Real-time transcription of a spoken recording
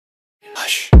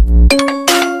Hush.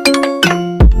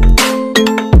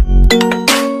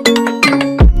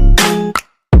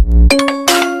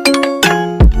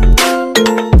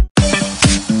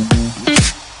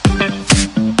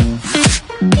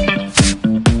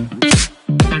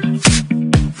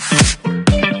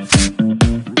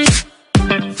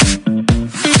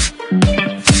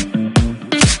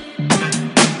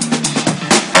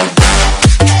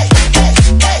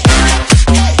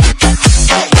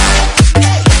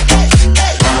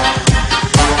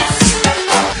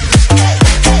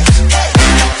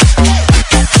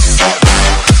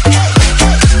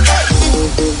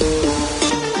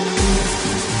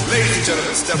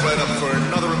 Step right up for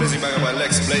another amazing banger by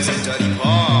Lex Blazing Daddy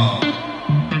Paul.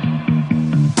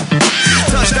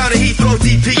 Touchdown to Heathrow,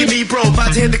 DP and me bro.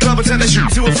 About to hit the club and turn the shoot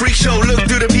to a freak show. Look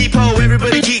through the peephole,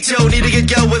 everybody geek yo. Need to get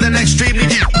girl with an extremely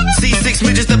deep. See 6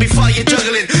 midgets that be fighting,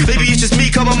 juggling. Maybe it's just me,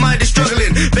 cause my mind is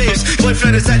struggling. Babes,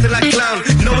 boyfriend is acting like a clown.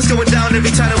 Know what's going down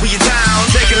every time that we are down.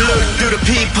 Take a look through the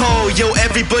peephole, yo,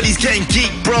 everybody's getting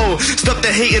geek bro. Stop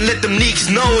the hate and let them neeks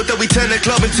know that we turn the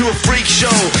club into a freak show.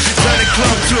 Turn the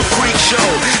club to a freak show.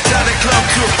 Turn the club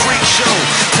to a freak show.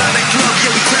 Turn the club,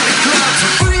 yeah, we turn the club to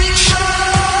a freak show.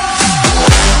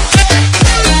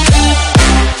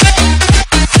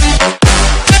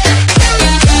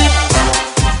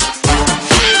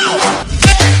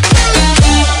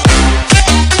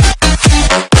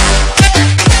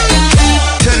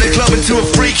 To a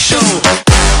freak show.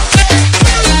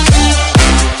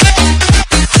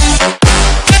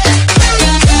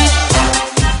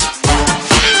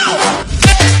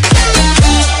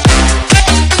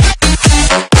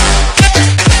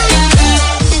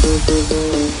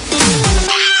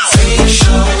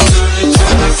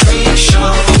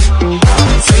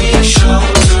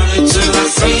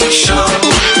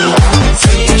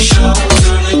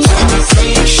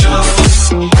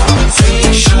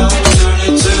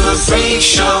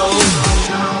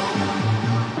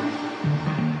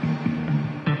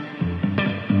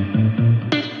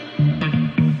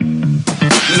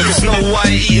 Look at Snow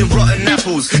White eating rotten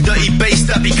apples. Dirty bass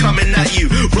that be coming at you.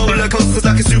 Roller coasters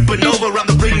like a supernova. I'm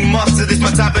the ringmaster, this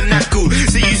my tabernacle.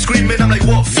 See you screaming, I'm like,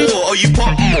 what for? Oh, you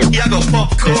pop? Yeah, I got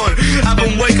popcorn.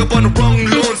 Haven't wake up on the wrong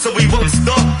lawn, so we won't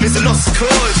stop. It's a lost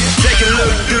cause. Take a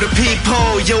look through the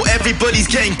peephole. Yo, everybody's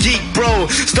getting geek, bro.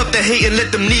 Stop the hate and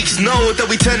let them neeks know that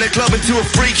we turn the club into a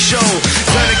freak show.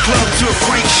 Turn the club to a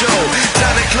freak show.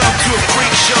 Turn the club to a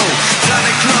freak show. Turn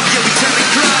the club, yeah, we turn the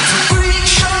club to a freak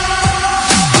show.